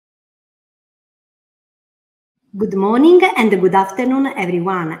Good morning and good afternoon,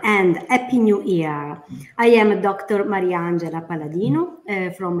 everyone, and Happy New Year. I am Dr. Mariangela Palladino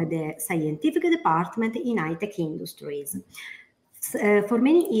from the Scientific Department in High-Tech Industries. For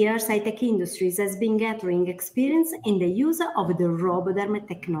many years, High-Tech Industries has been gathering experience in the use of the RoboDerm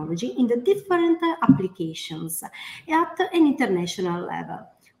technology in the different applications at an international level.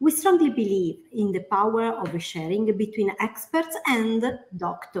 We strongly believe in the power of sharing between experts and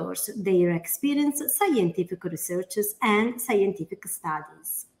doctors, their experience, scientific researches, and scientific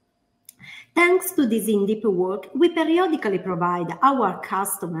studies. Thanks to this in-depth work, we periodically provide our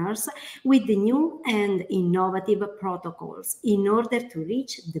customers with the new and innovative protocols in order to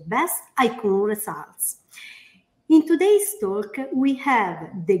reach the best icoone results. In today's talk, we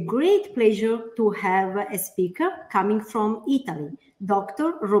have the great pleasure to have a speaker coming from Italy,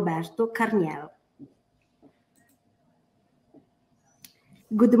 Dr. Roberto Carniel.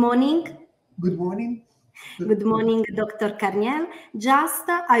 Good morning. Good morning. Good morning, Dr. Carniel.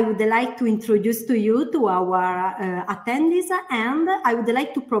 I would like to introduce to you to our attendees, and I would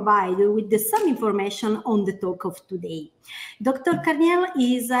like to provide you with some information on the talk of today. Dr. Carniel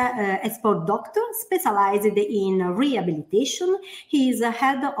is a sport doctor specialized in rehabilitation. He is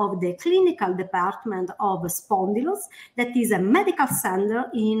head of the clinical department of Spondylos, that is a medical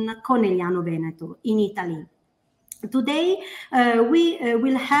center in Conegliano Veneto, in Italy. Today, we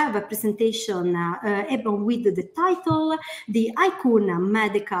will have a presentation with the title, The Icoone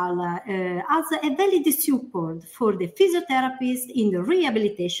Medical as a Valid Support for the Physiotherapist in the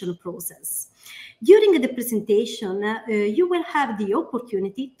Rehabilitation Process. During the presentation, you will have the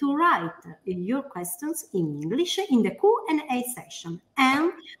opportunity to write your questions in English in the Q&A session,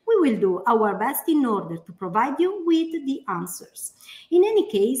 and we will do our best in order to provide you with the answers. In any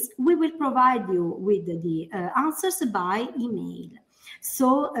case, we will provide you with the answers by email.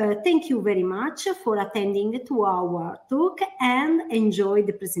 So thank you very much for attending to our talk and enjoy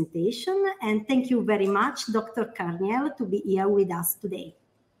the presentation. And thank you very much, Dr. Carniel, to be here with us today.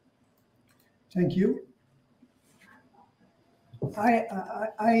 Thank you.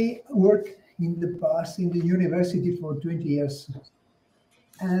 I worked in the past in the university for 20 years,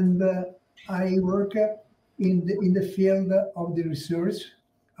 and I work in the field of the research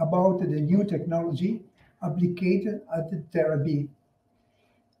about the new technology applied at the therapy.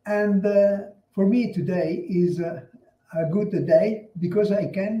 And for me today is a good day because I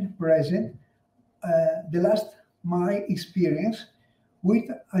can present my experience with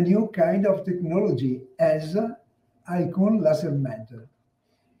a new kind of technology as icoone laser method.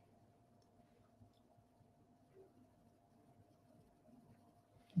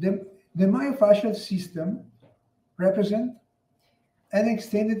 The myofascial system represents an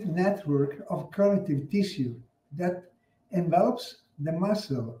extended network of connective tissue that envelops the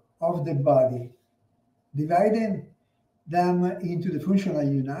muscle of the body, dividing them into the functional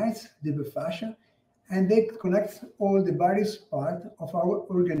units, the fascia, and they connect all the various parts of our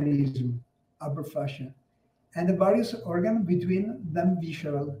organism, upper fascia, and the various organs between them,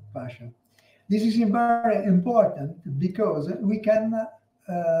 visceral fascia. This is very important because we can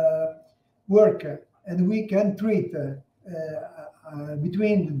work and we can treat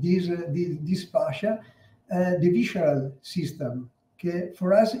between this fascia the visceral system. Okay?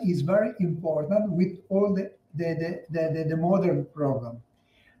 For us, is very important with all the modern problem.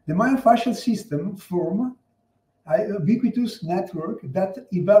 The myofascial system forms a ubiquitous network that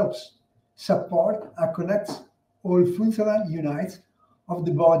envelops, supports, and connects all functional units of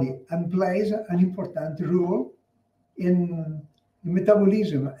the body and plays an important role in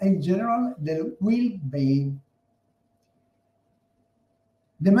metabolism and in general the well-being.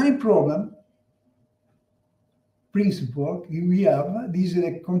 The main problem principle we have these are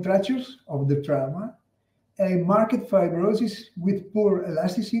the contractures of the trauma, a marked fibrosis with poor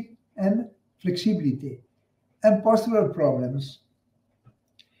elasticity and flexibility, and postural problems.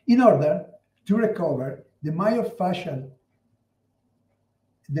 In order to recover the myofascial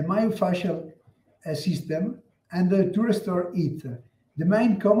system and to restore it, the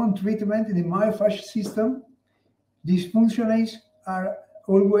main common treatment in the myofascial system, these functions are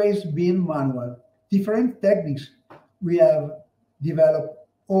always being manual. Different techniques we have developed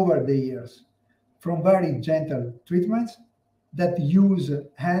over the years, from very gentle treatments that use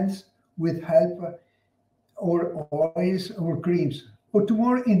hands with help or oils or creams, or to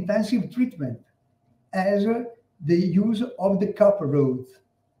more intensive treatment as the use of the copper rod.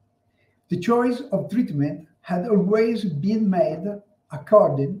 The choice of treatment had always been made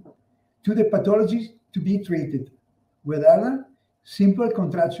according to the pathologies to be treated, whether simple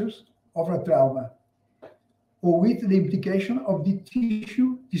contractures of a trauma or with the implication of the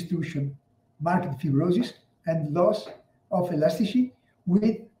tissue destruction, marked fibrosis, and loss of elasticity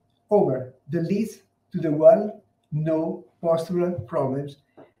with over the leads to the well-known postural problems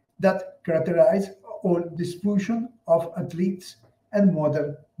that characterize all dysfunction of athletes and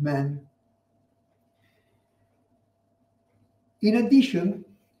modern men. In addition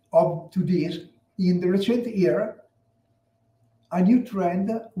to this, in the recent year, a new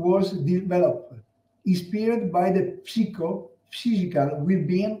trend was developed, inspired by the physical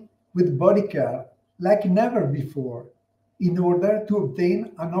well-being with body care like never before, in order to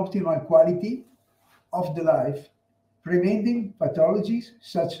obtain an optimal quality of the life, preventing pathologies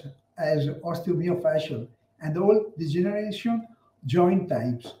such as osteomyofascial and all degeneration joint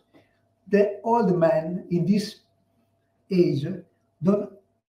types. The old men in this age don't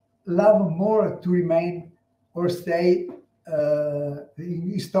love more to remain or stay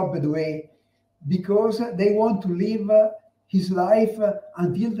in stopped way because they want to live his life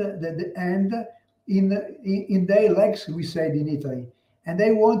until the end in their legs, we said in Italy. And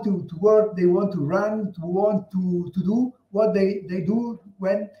they want to work, they want to run, to do what they do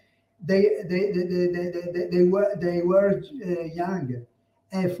when they were young.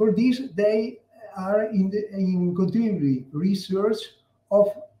 And for this, they are in continually research of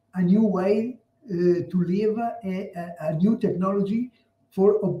a new way to live, a new technology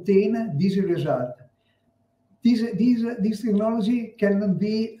for obtain this result. This technology can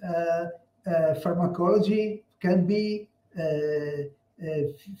be pharmacology, can be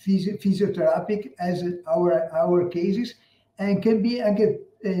physiotherapy as our cases, and can be again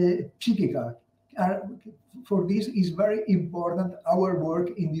psychical. For this is very important our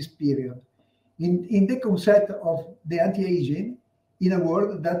work in this period. In the concept of the anti-aging in a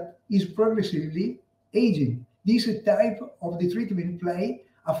world that is progressively aging. This type of the treatment play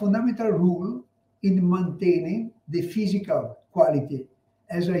a fundamental role in maintaining the physical quality,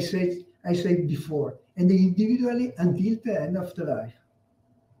 as I said before, and individually until the end of the life.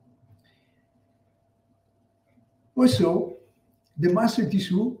 Also, the muscle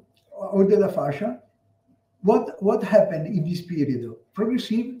tissue or the fascia, what happened in this period?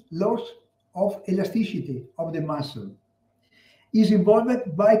 Progressive loss of elasticity of the muscle is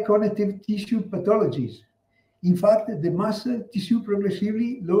involved by connective tissue pathologies. In fact, the muscle tissue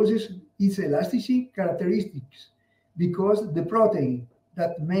progressively loses its elasticity characteristics because the protein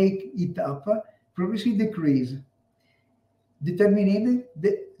that make it up progressively decrease, determining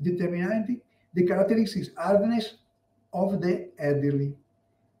the characteristics hardness of the elderly.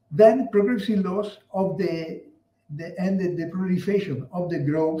 Then progressive loss of the proliferation of the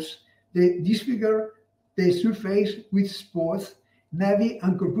growths, they disfigure the surface with spots, nervy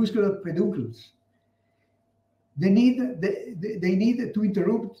and corpuscular peduncles. They need to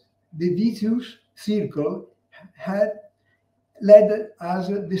interrupt the vicious circle had led us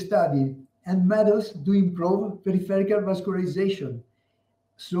the study and methods to improve peripheral vascularization,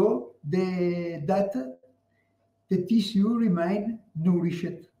 so that the tissue remain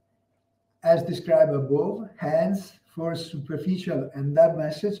nourished. As described above, hands for superficial and dark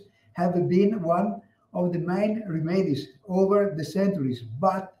masses have been one of the main remedies over the centuries,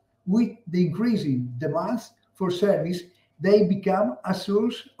 but with the increasing demands for service, they become a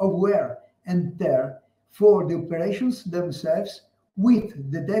source of wear and tear for the operations themselves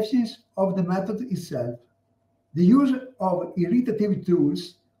with the deficiency of the method itself. The use of irritative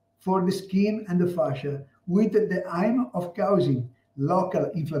tools for the skin and the fascia with the aim of causing local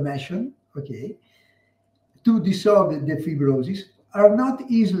inflammation, to dissolve the fibrosis are not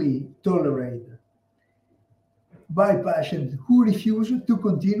easily tolerated by patients who refuse to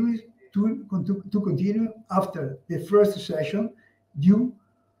continue after the first session due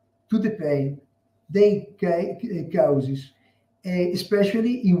to the pain they causes,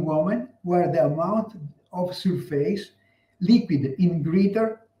 especially in women where the amount of surface liquid is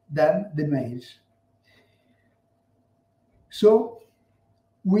greater than the males. So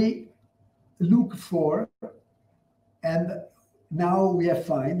we look for, and now we have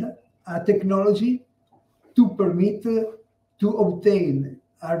found a technology to permit to obtain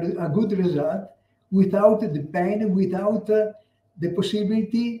a good result without the pain, without the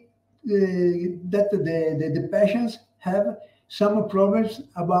possibility that the patients have some problems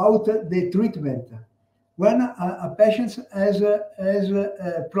about the treatment. When a patient has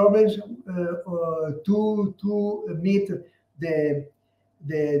problems to meet the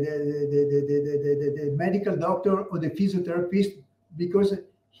medical doctor or the physiotherapist because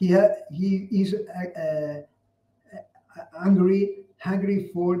he is hungry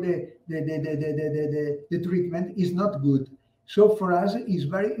for the treatment is not good. So for us, it's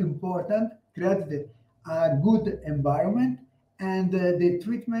very important to create a good environment and the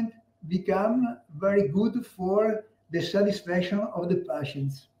treatment become very good for the satisfaction of the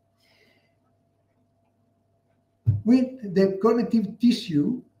patients. With the connective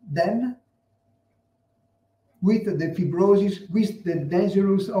tissue, then, with the fibrosis, with the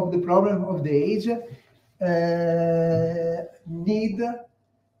dangerous of the problem of the age, need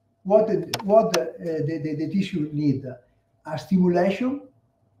what the tissue need? A stimulation.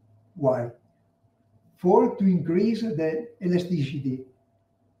 Why? To increase the elasticity.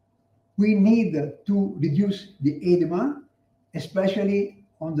 We need to reduce the edema, especially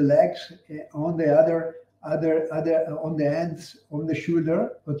on the legs, on the other on the hands, on the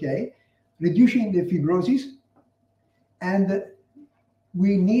shoulder. Okay, reducing the fibrosis, and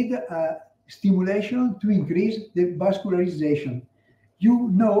we need a stimulation to increase the vascularization. You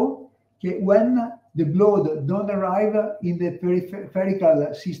know that when the blood don't arrive in the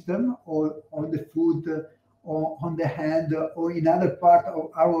peripheral system, or on the foot, or on the hand, or in other part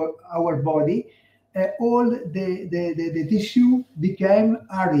of our body, all the tissue became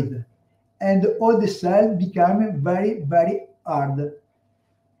arid, and all the cells become very, very hard.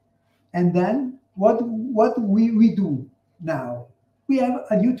 And then what we do now? We have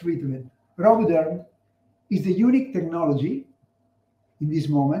a new treatment. Roboderm is the unique technology in this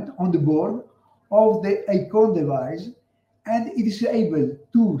moment on the board of the icoone device, and it is able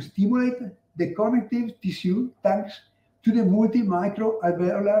to stimulate the connective tissue thanks to the micro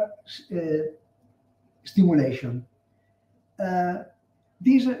alveolar stimulation.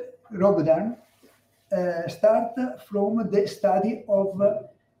 This Roboderm start from the study of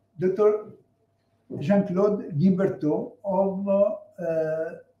Dr. Jean-Claude Guimberteau of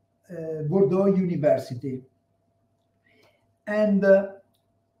Bordeaux University, and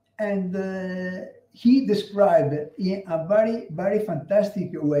he described in a very, very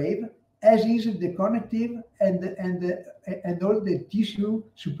fantastic way as is the connective and all the tissue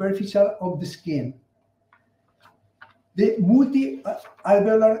superficial of the skin. The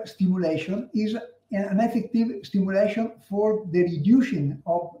multi-alveolar stimulation is an effective stimulation for the reduction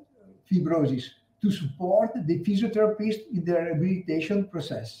of fibrosis to support the physiotherapist in the rehabilitation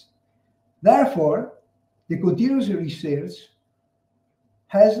process. Therefore, the continuous research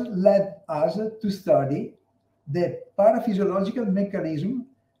has led us to study the paraphysiological mechanism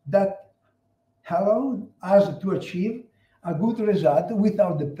that allowed us to achieve a good result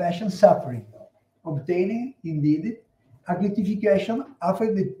without the patient suffering, obtaining indeed a gratification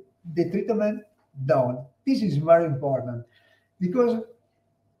after the treatment done. This is very important because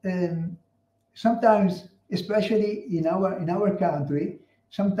sometimes, especially in our country,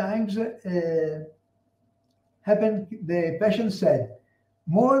 sometimes happen the patient said,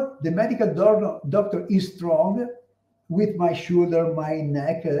 more the medical doctor is strong with my shoulder, my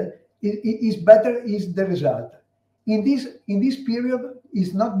neck, is better is the result. In this period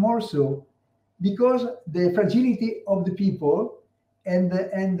is not more so, because the fragility of the people and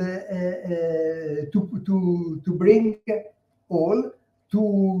to bring all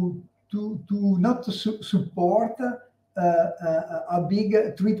to not support a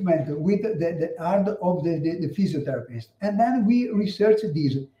big treatment with the art of the physiotherapist. And then we researched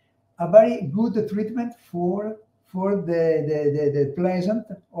this, a very good treatment for the pleasant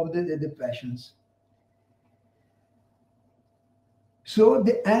of the patients. So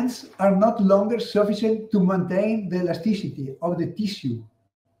the hands are not longer sufficient to maintain the elasticity of the tissue,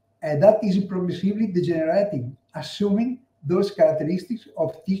 and that is progressively degenerating, assuming those characteristics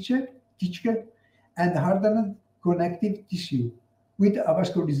of tissue and hardened connective tissue, with a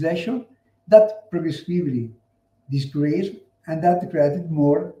vascularization that progressively decreased and that created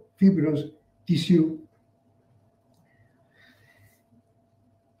more fibrous tissue.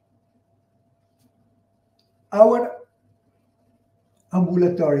 Our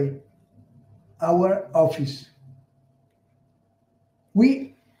ambulatory, our office,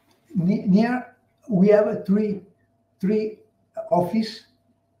 we have three office,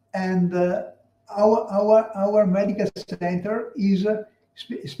 and our medical center is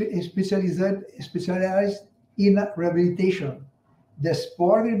specialized in rehabilitation, the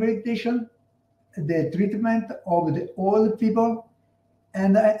sport rehabilitation, the treatment of the old people,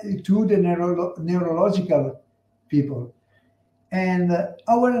 and to the neurological people. And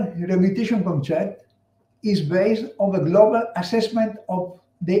our rehabilitation concept is based on a global assessment of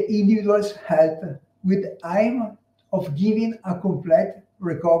the individual's health with the aim of giving a complete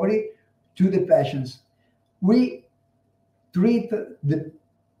recovery to the patients. We treat the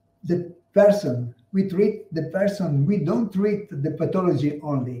person. We treat the person. We don't treat the pathology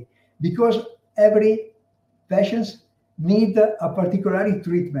only, because every patient needs a particular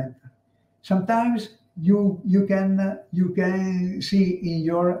treatment. Sometimes you can see in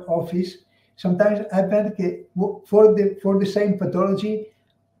your office sometimes happen for the same pathology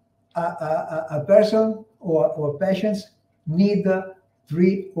a person or patients need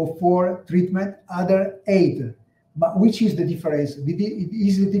 3 or 4 treatment, other 8. But which is the difference?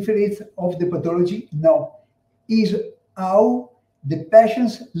 Is the difference of the pathology? No, is how the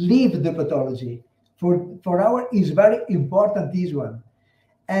patients live the pathology. For our is very important, this one,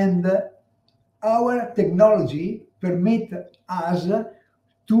 and our technology permit us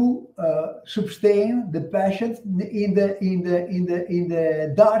to sustain the patient in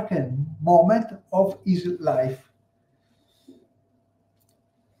the darkened moment of his life.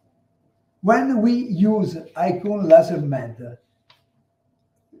 When we use icoone laser method,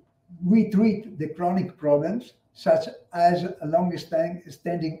 we treat the chronic problems such as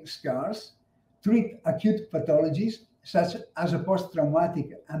long-standing scars, treat acute pathologies such as a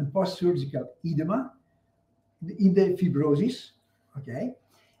post-traumatic and post-surgical edema, in the fibrosis, okay,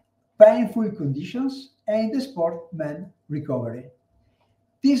 painful conditions, and the sportman recovery.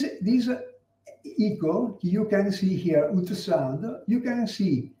 This echo, you can see here, ultrasound, you can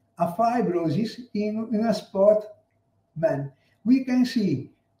see a fibrosis in a sportman. We can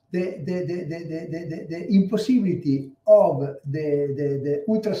see the impossibility of the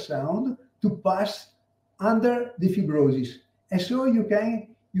ultrasound to pass under the fibrosis, and so you can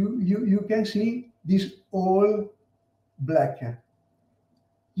see this all black.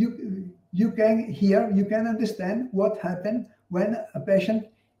 You can understand what happened when a patient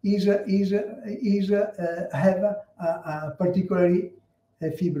have a particularly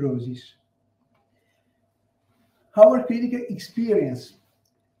fibrosis. Our clinical experience.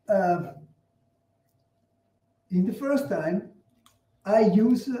 In the first time, I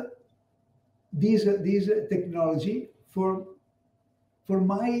use this technology for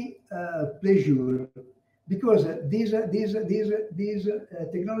my pleasure, because this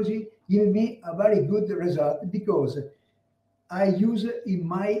technology give me a very good result, because I use in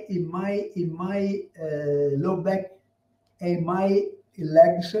my low back and my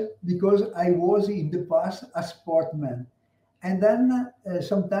legs, because I was in the past a sportman, and then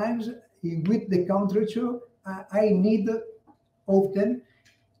sometimes with the contracture I need often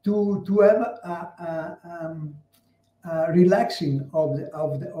to have a relaxing of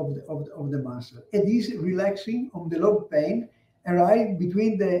the muscle. And this relaxing of the low pain arrive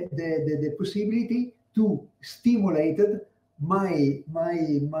between the possibility to stimulate my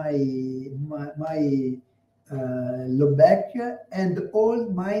low back and all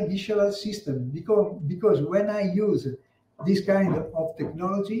my visceral system, because when I use this kind of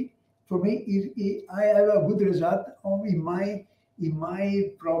technology, for me I have a good result in my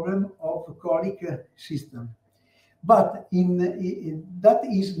problem of colic system. But that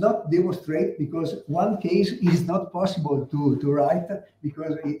is not demonstrated, because one case is not possible to write,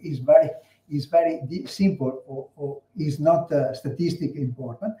 because it is very simple, or is not statistically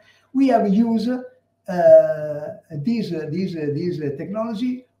important. We have used this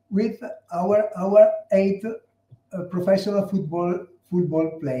technology with our 8 professional football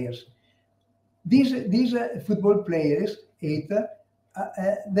players. These football players, 8,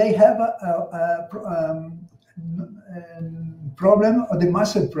 they have a problem, or the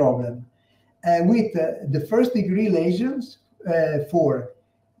muscle problem, with the first degree lesions for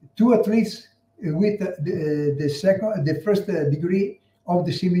 2 athletes with the first degree of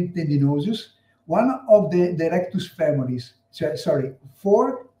the semitendinosus, 1 of the rectus femoris, sorry,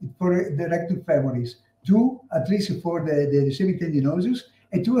 4 for the rectus femoris, 2 athletes for the semitendinosus,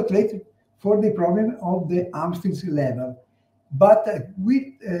 and 2 athletes for the problem of the hamstrings level. But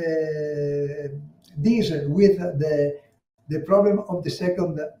with the problem of the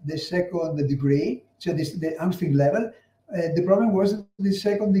second degree, so the hamstring level, the problem was the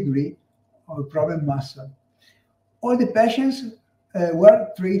second degree of problem muscle. All the patients were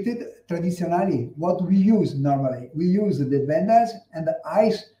treated traditionally. What we use normally, we use the bandages and the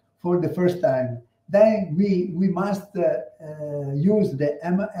ice for the first time. Then we must use the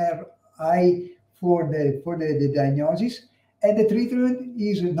MRI for the diagnosis. And the treatment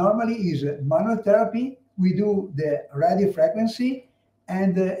is normally manual therapy. We do the radio frequency,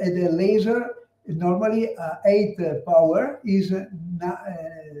 and the laser, normally 8 power, is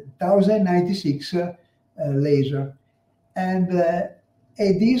 1096 laser. And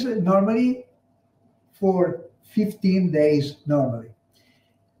it is normally for 15 days normally.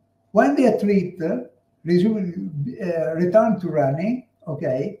 When the athlete return to running,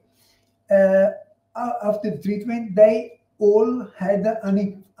 okay, after the treatment, they all had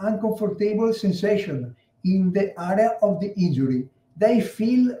an uncomfortable sensation in the area of the injury. They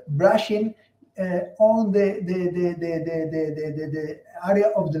feel brushing on the area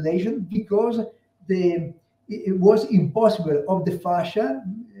of the lesion, because it was impossible of the fascia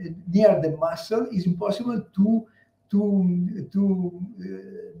near the muscle is impossible to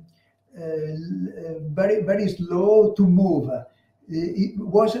very slow to move. It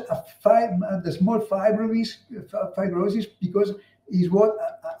was the small fibrosis because it was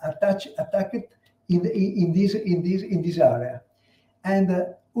attacked in this area,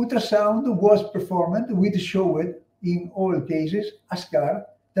 and ultrasound was performed which showed in all cases a scar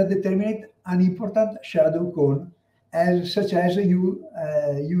that determined an important shadow cone, such as you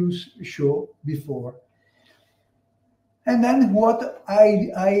show before. And then what I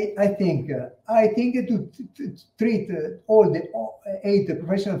think to treat all the 8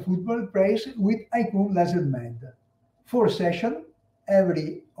 professional football players with icoone laser med, 4 sessions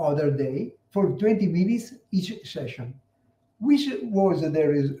every other day for 20 minutes each session. Which was the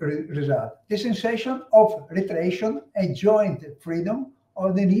result? The sensation of retraction and joint freedom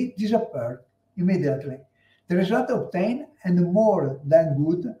of the knee disappeared immediately. The result obtained, and more than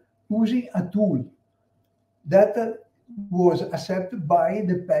good, using a tool that was accepted by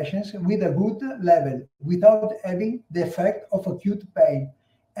the patients with a good level without having the effect of acute pain,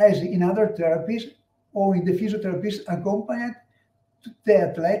 as in other therapies or in the physiotherapist accompanied the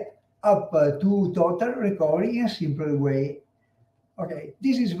athlete up to total recovery in a simple way. Okay,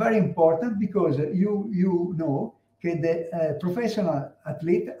 this is very important because you know that the professional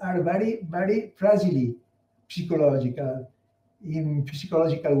athletes are very fragile in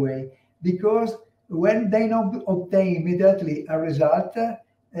physiological way, because when they don't obtain immediately a result,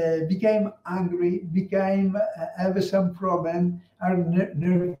 became angry, have some problem, are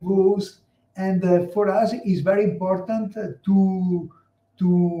nervous, and for us it's very important to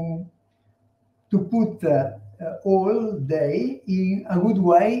put all day in a good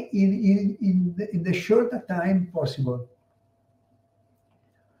way in the short time possible.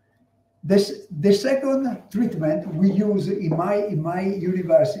 The second treatment we use in my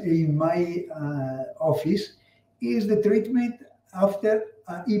university, in my office, is the treatment after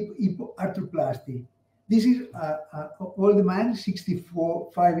hip arthroplasty. This is an old man,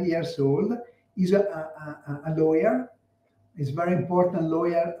 65 years old. He's a lawyer. He's a very important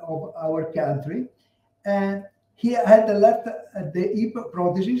lawyer of our country, and he had left the hip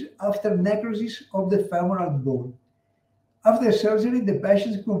prosthesis after necrosis of the femoral bone. After surgery, the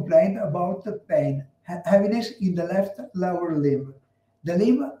patient complained about pain, heaviness in the left lower limb. The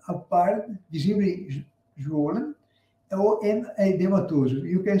limb appeared visibly swollen and edematous.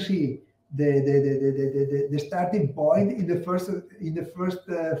 You can see the starting point in the first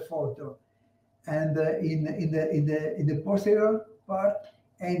photo, and in the posterior part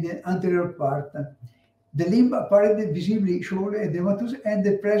and the anterior part. The limb appeared visibly swollen and edematous, and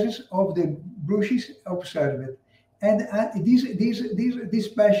the presence of the bruises observed. And this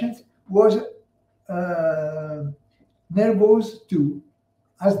patient was nervous too,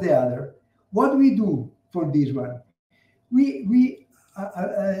 as the other. What we do for this one? We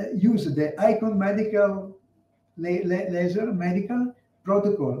use the icoone medical laser medical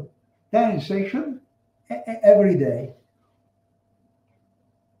protocol, 10 sessions every day.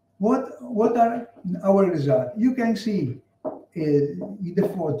 What are our results? You can see in the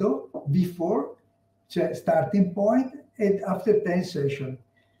photo before starting point and after 10 sessions.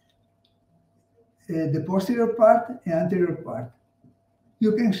 The posterior part and anterior part.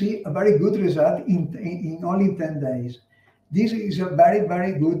 You can see a very good result in only 10 days. This is a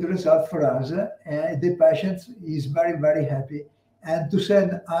very good result for us. The patient is very happy. And to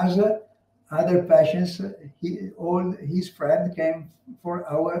send us other patients, all his friends came for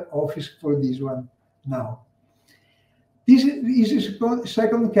our office for this one now. This is the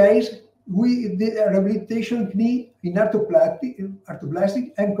second case. We did a rehabilitation knee in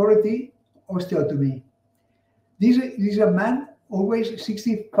arthroplastic and corrective osteotomy. This is a man, always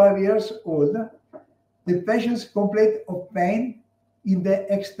 65 years old. The patient's complaint of pain in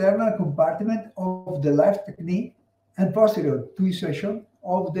the external compartment of the left knee and posterior two-section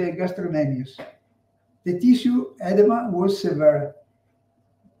of the gastrocnemius. The tissue edema was severe.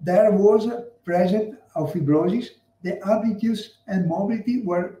 There was present of fibrosis. The amplitude and mobility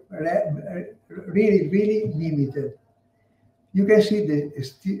were really limited. You can see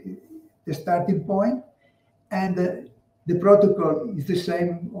the starting point, and the protocol is the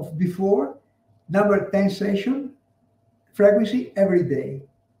same of before. Number 10 session, frequency every day.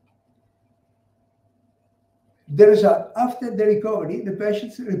 The result, after the recovery, the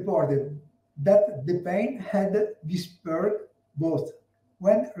patients reported that the pain had disappeared both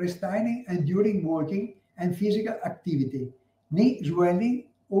when restanding and during walking and physical activity. Knee swelling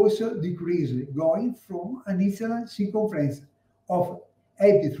also decrease, going from an initial circumference of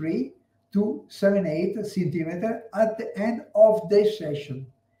 83 to 78 centimeters at the end of the session.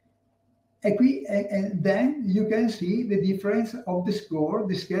 And then you can see the difference of the score,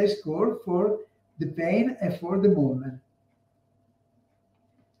 the scale score for the pain and for the movement.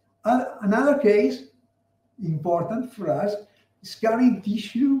 Another case important for us, scarring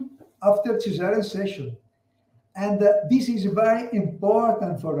tissue after cesarean section. And this is very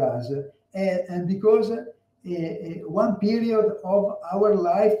important for us, and because one period of our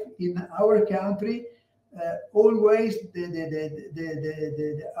life in our country, always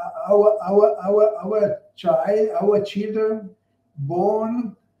our children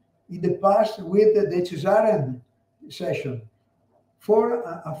born in the past with the cesarean section, for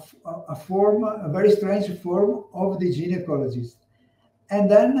a very strange form of the gynecologist. And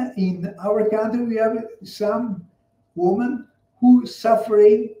then in our country, we have some women who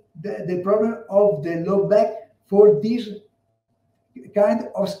suffering the problem of the low back for this kind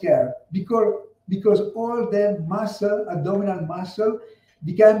of scare, because all the muscle, abdominal muscle,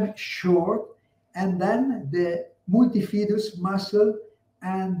 become short, and then the multifidus muscle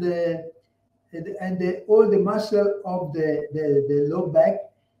and all the muscle of the low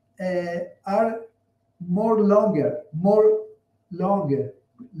back are longer,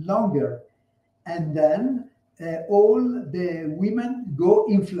 and then all the women go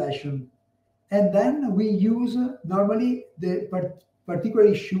in flexion. And then we use normally the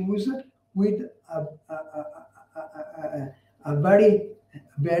particular shoes with a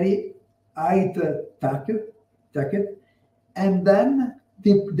very high tacket, and then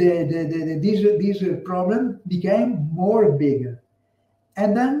this problem became more bigger.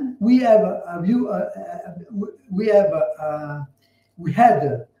 And then we had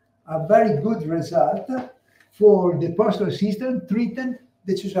a very good result for the posterior system treating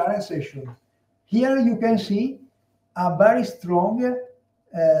the cesarean section. Here you can see a very strong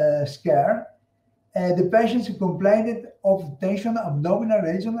scare. The patients complained of tension abdominal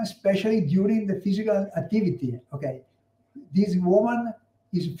region, especially during the physical activity. Okay, this woman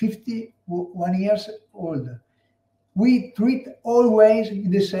is 51 years old. We treat always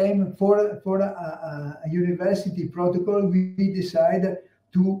the same for a university protocol. We decide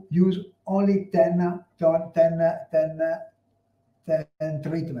to use only 10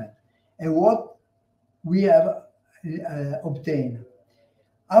 treatment. And what we have obtained.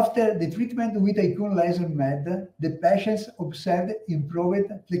 After the treatment with icoone laser method, the patients observed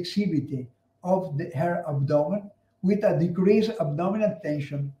improved flexibility of her abdomen with a decreased abdominal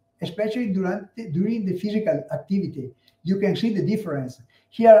tension, especially during the physical activity. You can see the difference.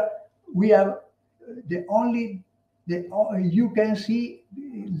 Here we have you can see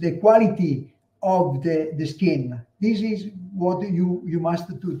the quality of the skin. This is what you must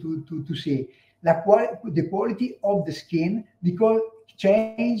to see. The quality of the skin, because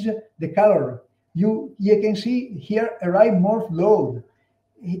change the color. You can see here arrive more flow.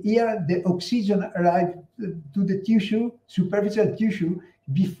 Here the oxygen arrive to the tissue, superficial tissue,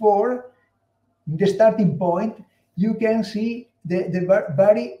 before the starting point. You can see the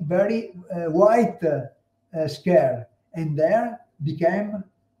very white scare, and there became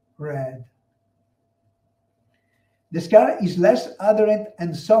red. The scar is less adherent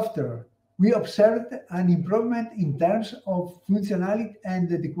and softer. We observed an improvement in terms of functionality and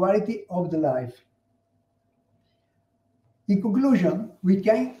the quality of the life. In conclusion, we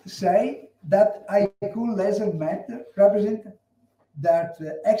can say that icoone laser method represents that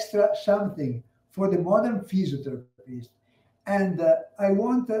extra something for the modern physiotherapist. And I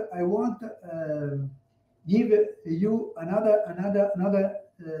want give you another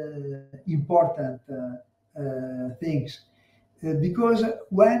important things. Because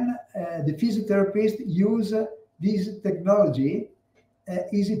when the physiotherapist use this technology,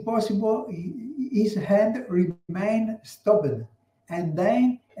 is it possible his hand remain stopped, and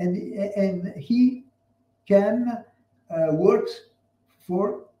then and he can work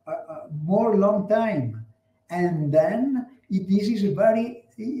for a more long time, and then this is very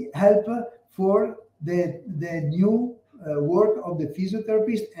helpful for the new work of the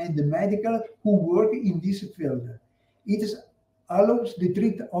physiotherapist and the medical who work in this field. It allows the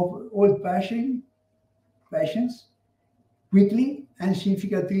treatment of all patients quickly and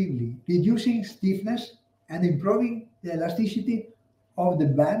significantly, reducing stiffness and improving the elasticity of the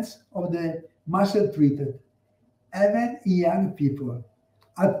bands of the muscle treated, even in young people.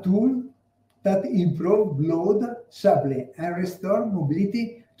 A tool that improves blood supply and restore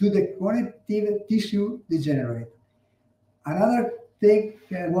mobility to the connective tissue degenerate. Another thing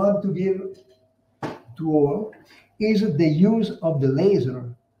I want to give to all is the use of the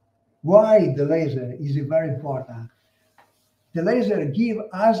laser Why the laser is very important? The laser gives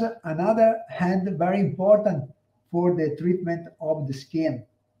us another hand very important for the treatment of the skin,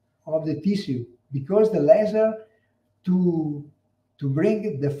 of the tissue, because the laser to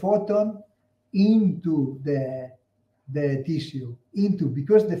bring the photon into the tissue,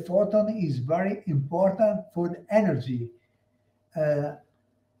 because the photon is very important for the energy. A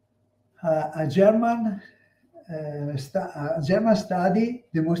German study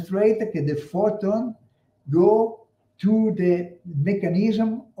demonstrated that the photon go to the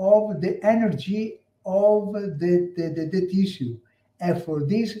mechanism of the energy of the tissue. And for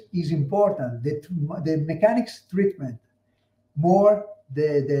this is important that the mechanics treatment more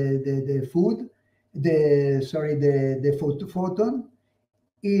the food, the photon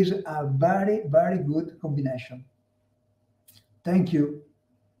is a very, very good combination. Thank you.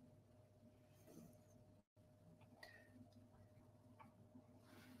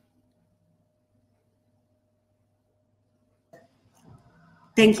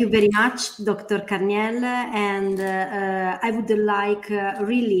 Thank you very much, Dr. Carniel, and I would like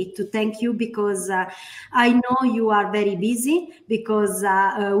really to thank you, because I know you are very busy, because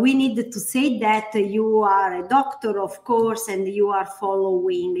we need to say that you are a doctor, of course, and you are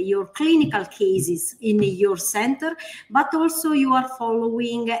following your clinical cases in your center, but also you are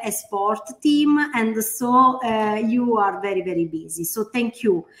following a sport team, and so you are very, very busy. So thank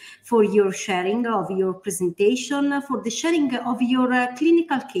you for your sharing of your presentation, for the sharing of your clinical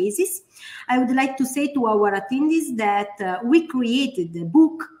cases. I would like to say to our attendees that we created the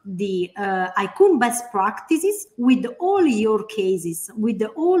book, the icoone best practices, with all your cases, with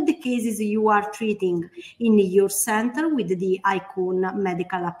all the cases you are treating in your center with the icoone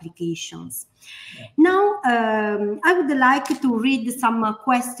medical applications. Yeah. Now, I would like to read some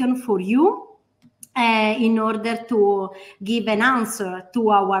questions for you, in order to give an answer to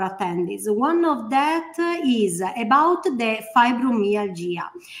our attendees. One of that is about the fibromyalgia.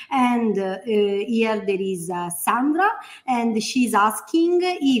 And here there is Sandra, and she's asking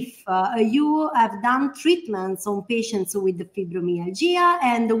if you have done treatments on patients with the fibromyalgia,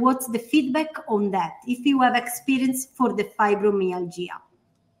 and what's the feedback on that, if you have experience for the fibromyalgia.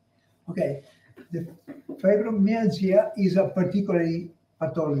 Okay, the fibromyalgia is a particular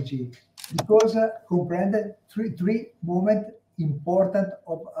pathology, because comprehended three moments important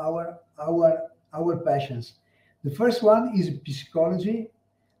of our patients. The first one is psychology,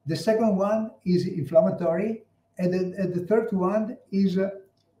 the second one is inflammatory, and the third one is the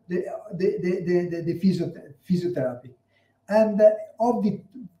physiotherapy. And of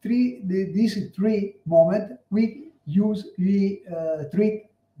these three moments, we treat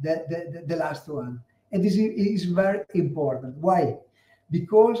the last one, and this is very important. Why?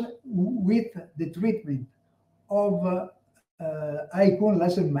 Because with the treatment of icoone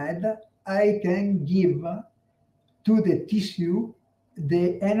laser med, I can give to the tissue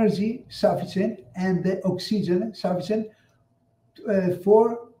the energy sufficient and the oxygen sufficient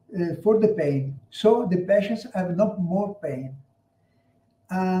for the pain. So the patients have no more pain.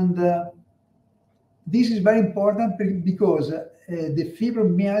 And this is very important, because the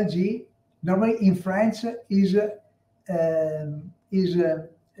fibromyalgia normally in France is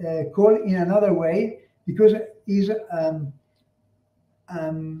called in another way, because is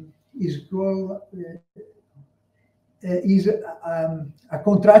called a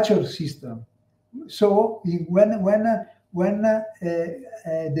contracture system. So when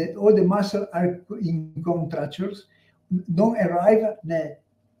all the muscles are in contractures, no arrive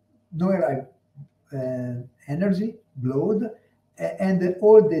energy, blood, and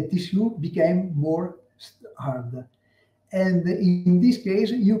all the tissue became more hard. And in this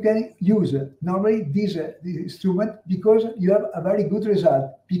case, you can use normally this instrument, because you have a very good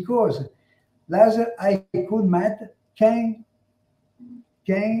result, because laser icoone mat can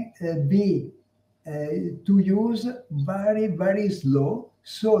be to use very, very slow,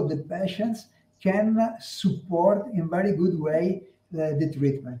 so the patients can support in very good way the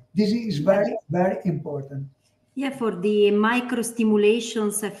treatment. This is very, very important. Yeah, for the micro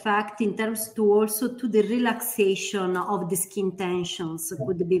stimulations effect in terms to also to the relaxation of the skin tensions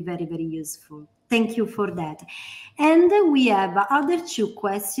could be very, very useful. Thank you for that. And we have other two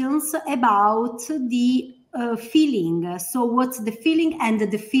questions about the feeling. So what's the feeling and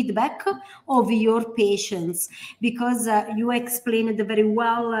the feedback of your patients? Because you explained very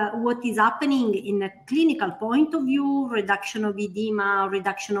well what is happening in a clinical point of view, reduction of edema,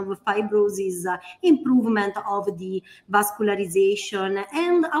 reduction of fibrosis, improvement of the vascularization,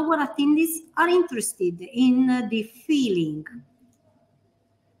 and our attendees are interested in the feeling.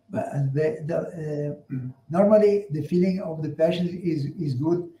 But normally the feeling of the patient is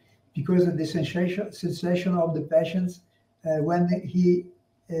good, because of the sensation of the patients when he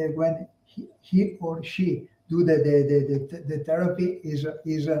or she do the therapy is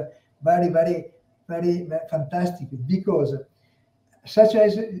very, very, very fantastic, because such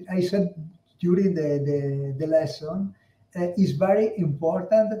as I said during the lesson, is very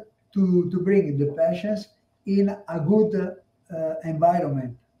important to bring the patients in a good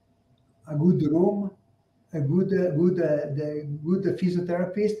environment, a good room, a good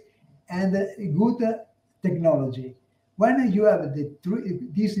physiotherapist, and a good technology. When you have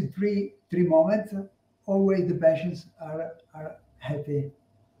these three moments, always the patients are happy.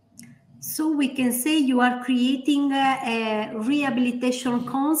 So we can say you are creating a rehabilitation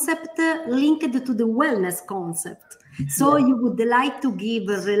concept linked to the wellness concept. So you would like to give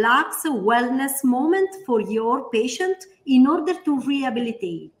a relaxed wellness moment for your patient in order to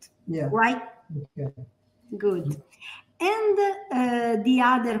rehabilitate, right? Okay. Good. And the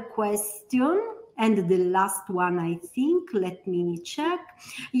other question, and the last one, I think, let me check.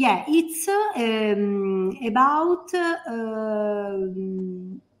 Yeah, it's about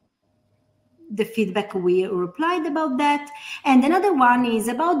the feedback. We replied about that. And another one is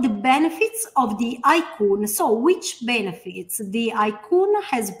about the benefits of the icoone. So which benefits the icoone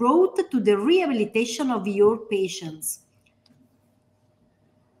has brought to the rehabilitation of your patients?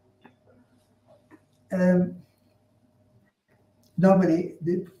 Normally,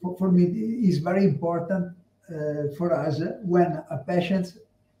 for me, it's very important for us when a patient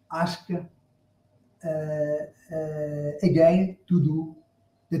asks again to do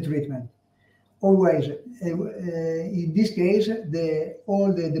the treatment. Always, in this case,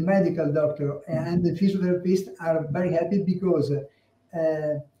 all the medical doctor and the physiotherapist are very happy, because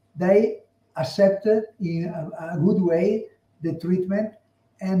they accept in a good way the treatment,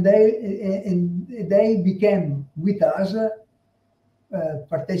 and they became with us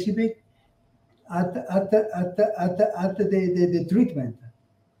participate at the treatment.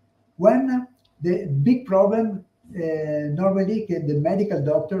 When the big problem normally the medical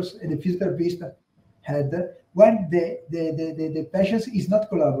doctors and the physiotherapist had, when the patient is not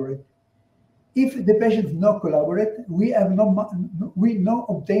collaborate. If the patient not collaborate, we have no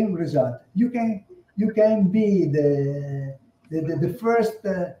obtain result. You can be the first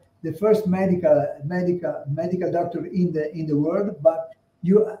medical doctor in the world, but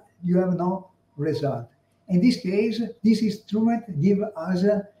you have no result. In this case, this instrument give us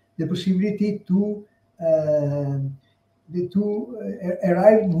the possibility to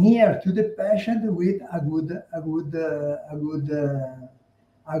arrive near to the patient with a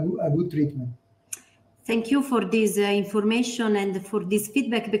good treatment. Thank you for this information and for this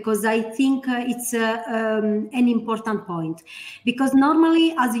feedback, because I think it's an important point. Because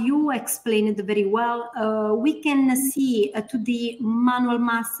normally, as you explained very well, we can see to the manual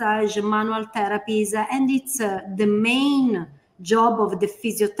massage, manual therapies, and it's the main job of the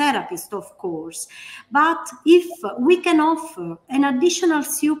physiotherapist, of course. But if we can offer an additional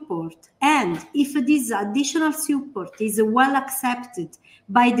support, and if this additional support is well accepted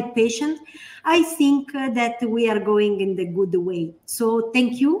by the patient, I think that we are going in the good way. So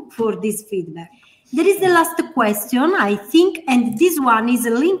thank you for this feedback. There is the last question, I think, and this one is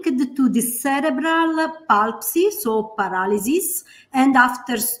linked to the cerebral palsy, so paralysis, and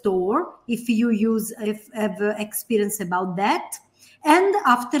after store, if you have experience about that, and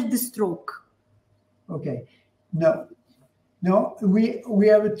after the stroke. Okay, no, we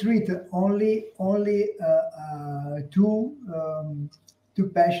have treated only two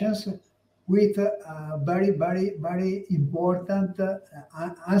patients with a very important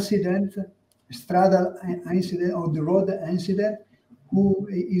incident, straddle incident, on the road incident, who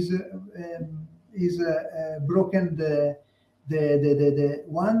is broken the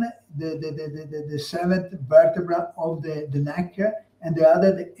seventh vertebra of the neck, and the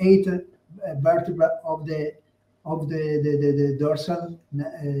other the eighth vertebra of the dorsal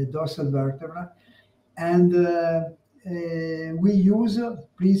vertebra, and we use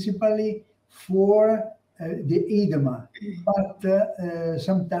principally for the edema, but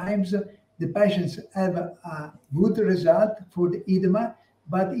sometimes the patients have a good result for the edema,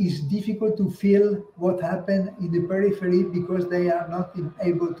 but it's difficult to feel what happened in the periphery because they are not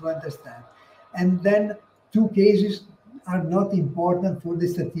able to understand. And then two cases are not important for the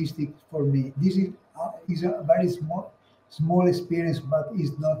statistics for me. This is a very small experience, but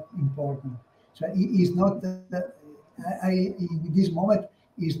it's not important. So it is not, in this moment,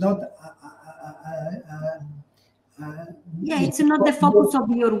 is not Yeah, it's not the focus of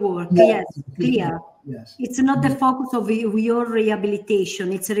your work. Yeah, Yes, clear. Yes. It's not the focus of your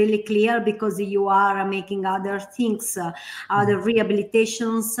rehabilitation. It's really clear because you are making other things, other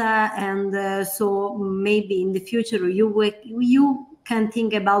rehabilitations, and so maybe in the future you can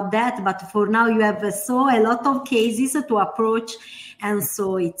think about that. But for now, you have a lot of cases to approach, and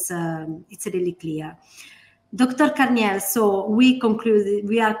so it's really clear. Dr. Carniel, so we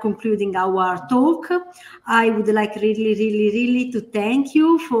are concluding our talk. I would like really to thank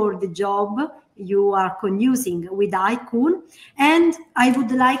you for the job you are conducting with icoone, and I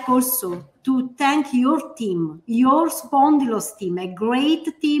would like also to thank your team, your spondylus team, a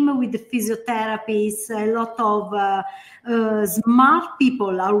great team with the physiotherapists. A lot of smart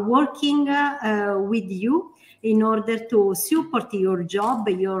people are working with you in order to support your job,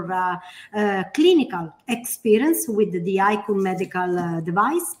 your clinical experience with the icoone medical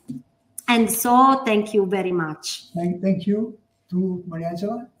device. And so thank you very much. Thank you to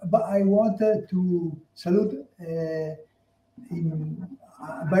Mariangela. But I wanted to salute a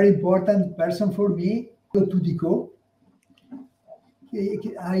very important person for me, to Dico.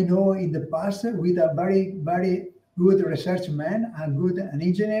 I know in the past with a very good research man and an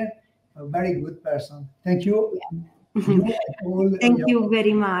engineer, a very good person. Thank you. Thank you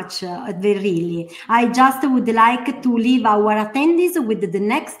very much, really. I just would like to leave our attendees with the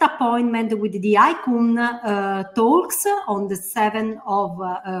next appointment with the icoone talks on the 7th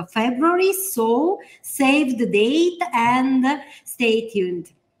of February. So save the date and stay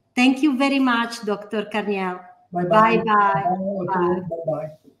tuned. Thank you very much, Dr. Carniel. Bye-bye. Bye-bye.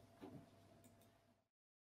 Bye-bye.